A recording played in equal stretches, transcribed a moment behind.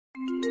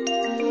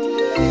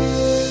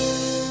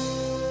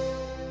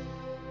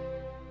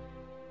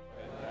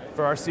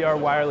For RCR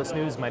Wireless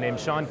News, my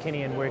name's Sean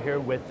Kinney and we're here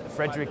with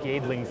Fredrik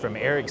Jejdling from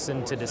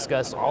Ericsson to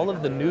discuss all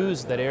of the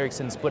news that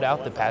Ericsson's put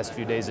out the past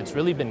few days. It's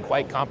really been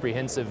quite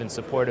comprehensive in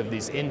support of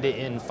these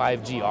end-to-end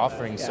 5G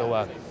offerings.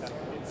 So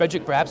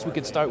Fredrik, perhaps we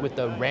could start with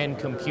the RAN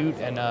compute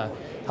and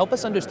help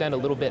us understand a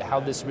little bit how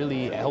this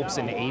really helps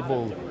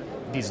enable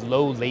these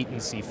low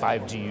latency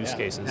 5G use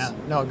cases. Yeah.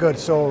 No, good.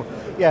 So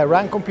yeah,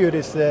 RAN compute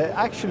is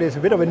actually is a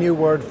bit of a new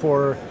word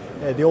for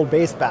the old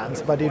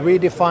basebands, but it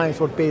redefines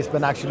what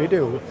baseband actually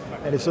do,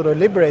 and it sort of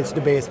liberates the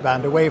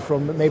baseband away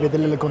from maybe the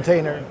little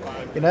container.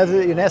 In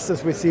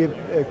essence, we see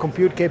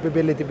compute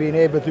capability being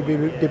able to be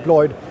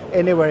deployed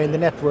anywhere in the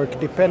network,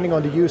 depending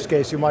on the use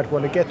case you might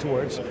want to get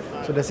towards.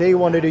 So let's say you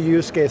wanted a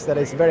use case that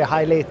is very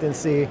high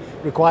latency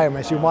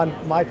requirements, you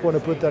might want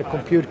to put that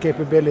compute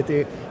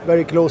capability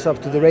very close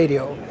up to the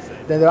radio.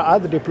 Then there are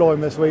other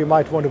deployments where you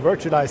might want to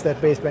virtualize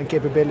that baseband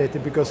capability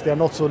because they're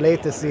not so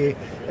latency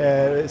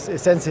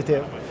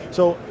sensitive.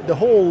 So the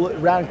whole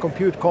RAN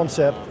compute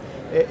concept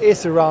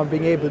is around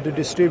being able to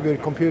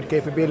distribute compute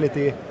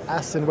capability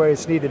as and where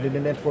it's needed in the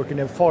network in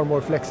a far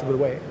more flexible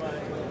way.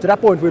 To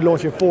that point, we're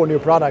launching 4 new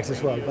products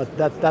as well, but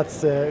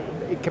that's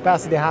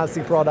capacity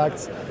enhancing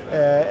products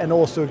and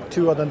also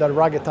 2 of them that are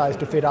ruggedized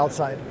to fit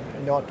outside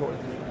in the outdoor.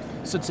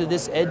 So to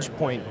this edge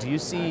point, do you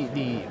see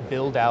the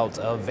build out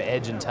of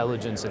edge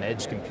intelligence and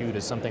edge compute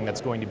as something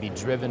that's going to be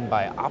driven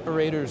by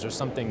operators or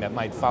something that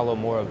might follow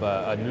more of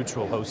a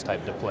neutral host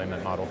type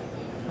deployment model?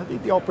 I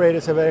think the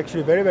operators have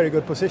actually very, very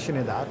good position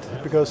in that,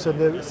 because of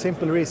the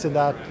simple reason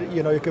that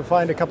you can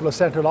find a couple of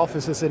central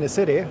offices in a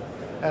city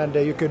and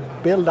you could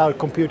build out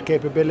compute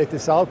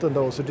capabilities out on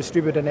those, so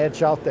distribute an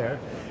edge out there.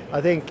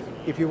 I think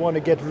if you want to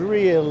get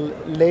real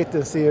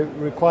latency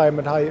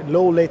requirement,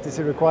 low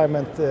latency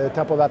requirement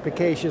type of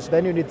applications,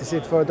 then you need to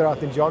sit further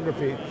out in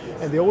geography.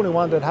 And the only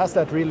one that has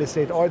that real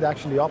estate are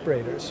actually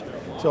operators.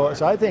 So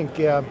I think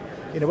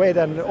in a way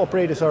then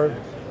operators are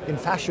in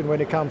fashion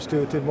when it comes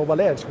to mobile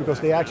edge because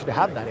they actually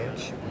have that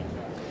edge.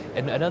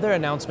 And another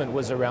announcement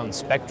was around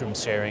spectrum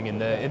sharing. In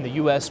the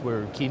US,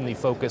 we're keenly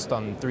focused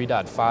on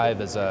 3.5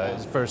 as a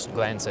first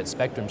glance at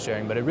spectrum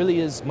sharing, but it really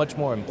is much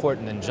more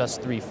important than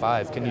just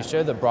 3.5. Can you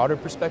share the broader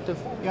perspective?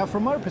 Yeah,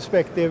 from our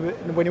perspective,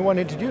 when you want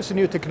to introduce a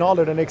new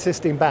technology on an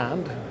existing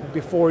band,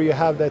 before you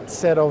have that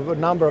set of a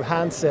number of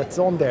handsets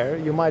on there,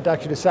 you might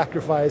actually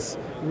sacrifice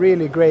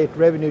really great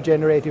revenue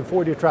generating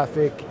 4G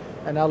traffic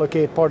and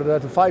allocate part of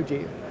that to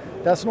 5G.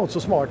 That's not so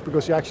smart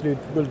because you actually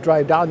will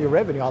drive down your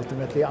revenue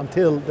ultimately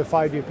until the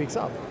 5G picks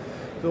up.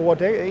 So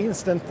what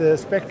instant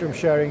spectrum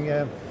sharing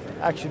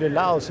actually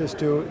allows is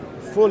to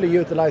fully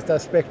utilize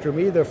that spectrum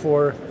either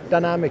for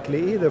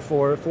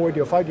 4G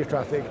or 5G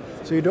traffic.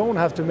 So you don't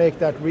have to make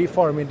that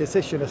refarming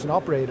decision as an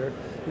operator.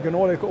 You can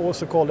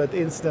also call it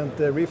instant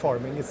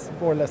refarming. It's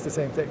more or less the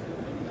same thing.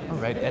 All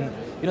right, and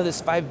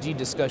this 5G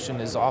discussion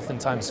is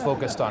oftentimes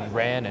focused on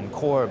RAN and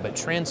core, but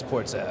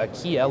transport's a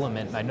key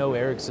element. I know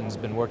Ericsson's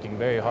been working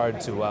very hard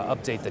to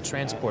update the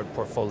transport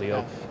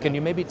portfolio. Can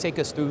you maybe take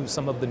us through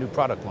some of the new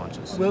product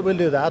launches? We'll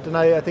do that, and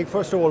I think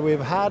first of all we've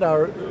had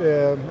our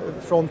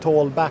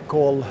fronthaul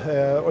backhaul,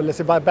 or let's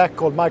say by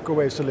backhaul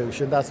microwave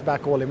solution. That's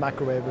backhauling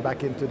microwave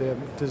back into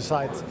the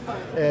sites.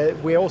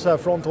 We also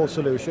have fronthaul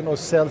solution or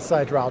cell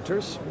site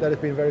routers that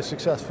have been very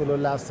successful in the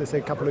last, let's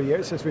say, couple of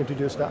years since we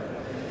introduced that.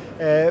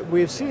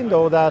 We've seen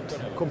though that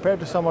compared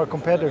to some of our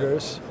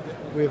competitors,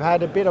 we've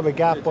had a bit of a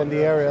gap on the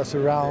areas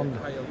around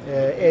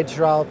edge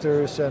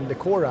routers and the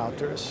core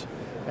routers.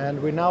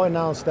 And we now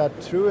announced that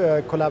through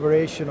a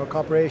collaboration or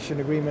cooperation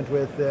agreement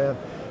with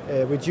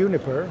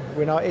Juniper,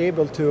 we're now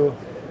able to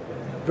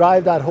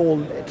drive that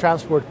whole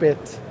transport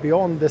bit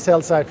beyond the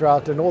cell site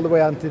router and all the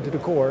way into the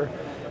core.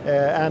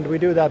 And we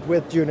do that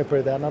with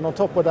Juniper then. And on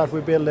top of that, we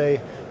build a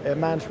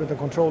management and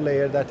control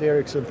layer that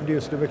Ericsson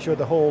produced to make sure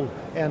the whole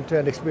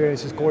end-to-end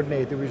experience is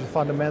coordinated, which is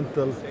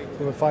fundamental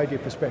from a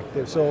 5G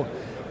perspective. So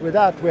with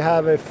that, we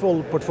have a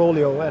full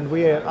portfolio and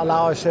we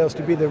allow ourselves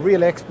to be the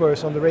real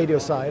experts on the radio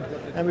side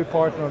and we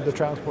partner on the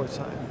transport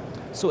side.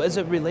 So as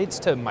it relates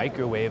to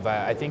microwave,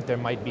 I think there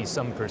might be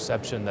some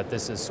perception that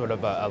this is sort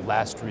of a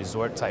last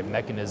resort type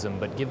mechanism,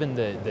 but given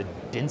the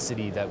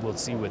density that we'll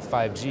see with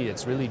 5G,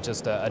 it's really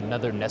just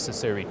another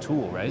necessary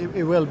tool, right?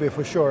 It will be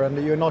for sure,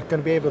 and you're not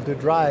going to be able to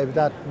drive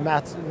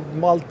that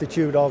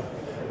multitude of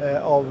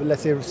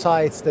let's say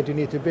sites that you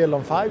need to build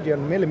on 5G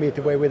on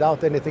millimeter wave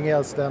without anything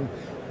else than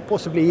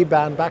possibly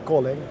E-band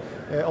backhauling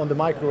on the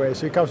microwave.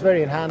 So it comes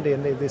very in handy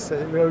in this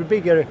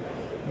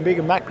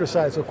bigger macro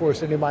size, of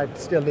course, and you might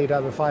still need to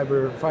have a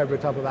fiber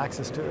type of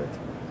access to it.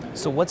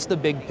 So what's the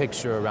big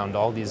picture around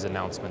all these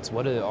announcements?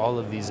 What do all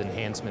of these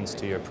enhancements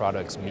to your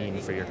products mean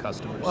for your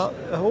customers? Well,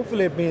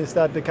 hopefully it means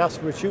that the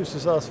customer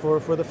chooses us for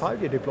the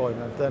 5G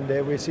deployment,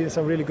 and we've seen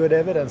some really good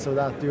evidence of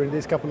that during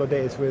these couple of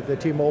days with the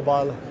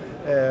T-Mobile.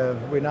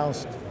 We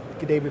announced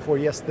the day before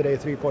yesterday a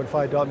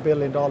 $3.5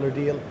 billion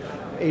deal.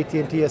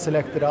 AT&T has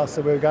selected us,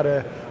 so we've got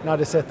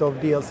another set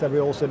of deals that we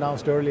also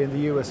announced early in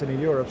the US and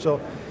in Europe. So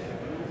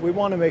we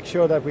want to make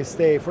sure that we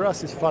stay. For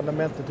us, it's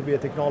fundamental to be a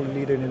technology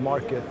leader in the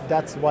market.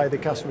 That's why the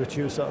customer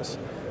choose us.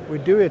 We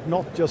do it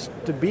not just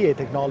to be a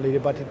technology leader,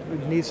 but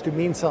it needs to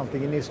mean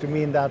something. It needs to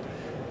mean that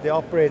the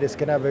operators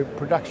can have a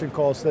production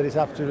cost that is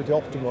absolutely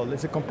optimal.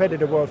 It's a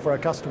competitive world for our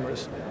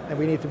customers, and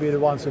we need to be the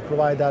ones who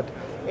provide that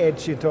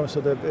edge in terms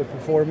of the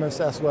performance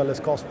as well as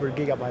cost per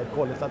gigabyte,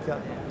 call it like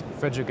that.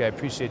 Fredrik, I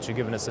appreciate you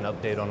giving us an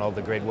update on all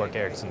the great work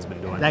Ericsson's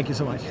been doing. Thank you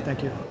so much.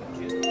 Thank you.